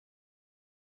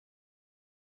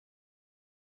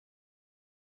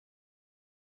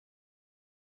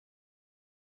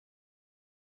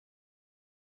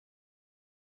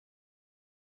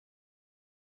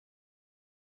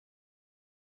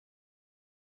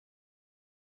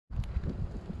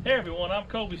Hey everyone, I'm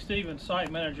Colby Stevens,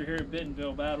 Site Manager here at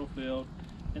Bentonville Battlefield.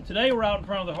 And today we're out in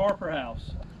front of the Harper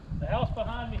House. The house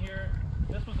behind me here,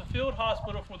 this was a field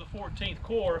hospital for the 14th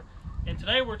Corps. And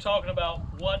today we're talking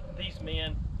about what these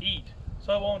men eat.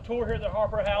 So on tour here at the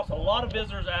Harper House, a lot of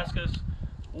visitors ask us,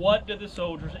 what do the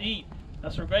soldiers eat?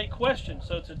 That's a great question.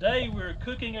 So today we're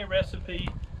cooking a recipe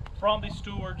from the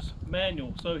steward's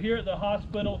manual. So here at the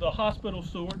Hospital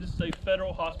Steward, this is a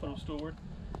federal hospital steward.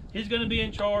 He's going to be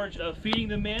in charge of feeding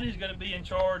the men. He's going to be in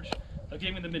charge of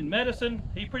giving them medicine.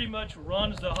 He pretty much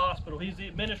runs the hospital. He's the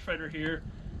administrator here,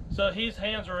 so his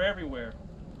hands are everywhere.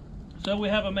 So we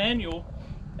have a manual,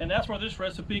 and that's where this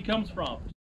recipe comes from.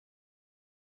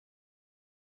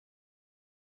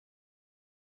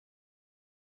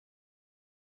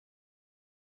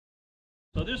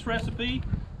 So this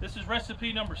is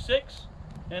recipe number 6,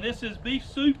 and this is beef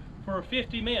soup for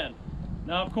 50 men.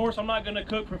 Now, of course, I'm not going to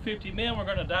cook for 50 men. We're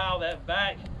going to dial that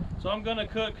back. So I'm going to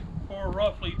cook for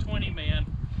roughly 20 men.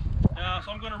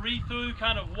 So I'm going to read through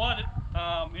kind of what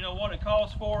it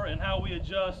calls for and how we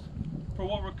adjust for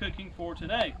what we're cooking for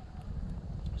today.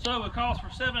 So it calls for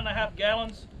 7.5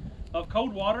 gallons of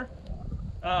cold water,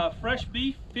 fresh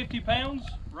beef 50 pounds,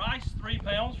 rice 3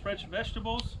 pounds, fresh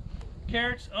vegetables,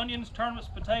 carrots, onions, turnips,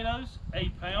 potatoes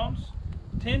 8 pounds,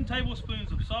 10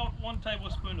 tablespoons of salt, 1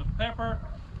 tablespoon of pepper.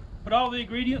 Put all the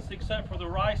ingredients except for the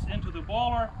rice into the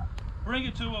boiler, bring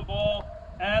it to a boil,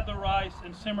 add the rice,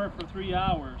 and simmer for 3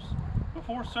 hours.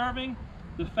 Before serving,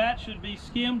 the fat should be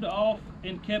skimmed off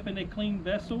and kept in a clean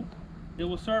vessel. It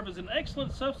will serve as an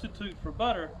excellent substitute for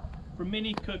butter for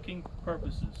many cooking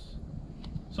purposes.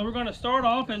 So we're going to start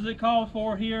off as it calls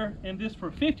for here, and this for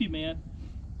 50 men.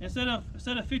 Instead of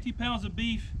 50 pounds of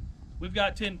beef, we've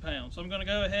got 10 pounds. So I'm going to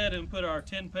go ahead and put our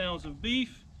 10 pounds of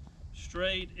beef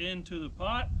straight into the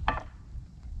pot.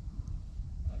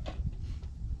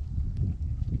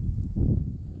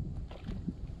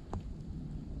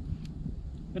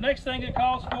 The next thing it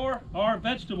calls for are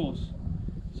vegetables.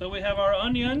 So we have our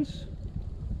onions,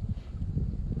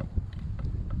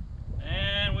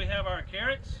 and we have our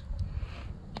carrots,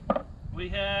 we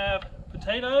have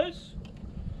potatoes,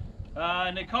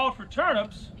 and they called for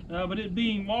turnips, but it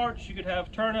being March, you could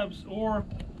have turnips or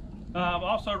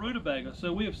also rutabaga.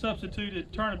 So we have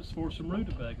substituted turnips for some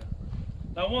rutabaga.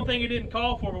 Now, one thing it didn't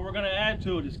call for, but we're going to add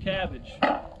to it, is cabbage.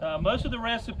 Most of the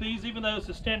recipes, even though it's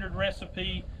a standard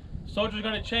recipe, soldiers are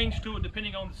going to change to it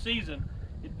depending on the season.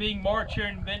 It being March here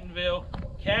in Bentonville,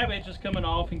 cabbage is coming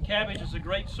off, and cabbage is a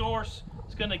great source.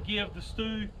 It's going to give the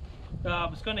stew,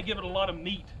 it's going to give it a lot of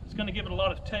meat. It's going to give it a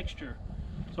lot of texture.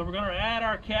 So we're going to add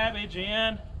our cabbage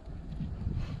in,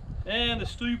 and the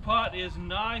stew pot is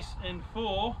nice and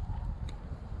full.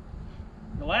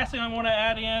 The last thing I want to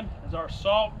add in is our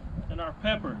salt and our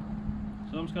pepper.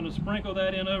 So I'm just going to sprinkle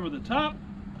that in over the top,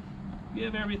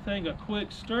 give everything a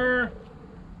quick stir.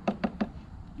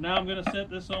 Now I'm going to set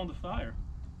this on the fire.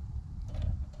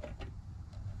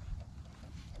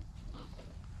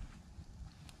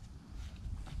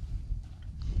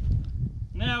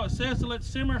 Now it says to let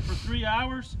simmer for 3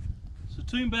 hours, so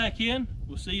tune back in.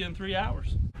 We'll see you in 3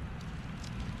 hours.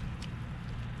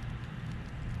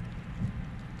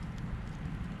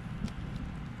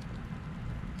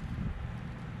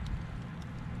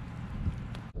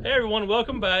 Hey everyone,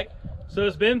 welcome back. So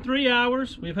it's been 3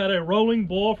 hours. We've had a rolling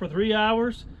boil for 3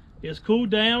 hours. It's cooled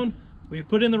down. We've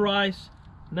put in the rice.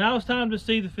 Now it's time to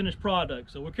see the finished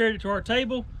product. So we'll carry it to our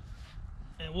table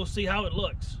and we'll see how it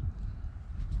looks.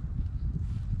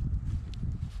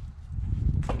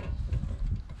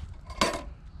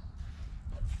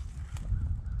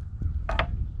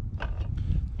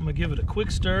 I'm gonna give it a quick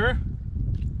stir.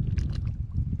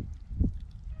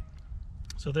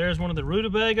 So there's one of the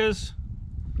rutabagas,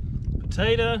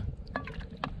 potato,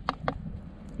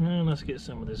 and let's get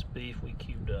some of this beef we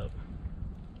cubed up.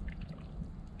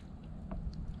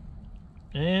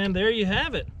 And there you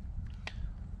have it.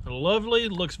 Lovely,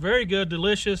 looks very good,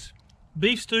 delicious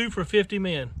beef stew for 50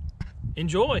 men.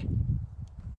 Enjoy.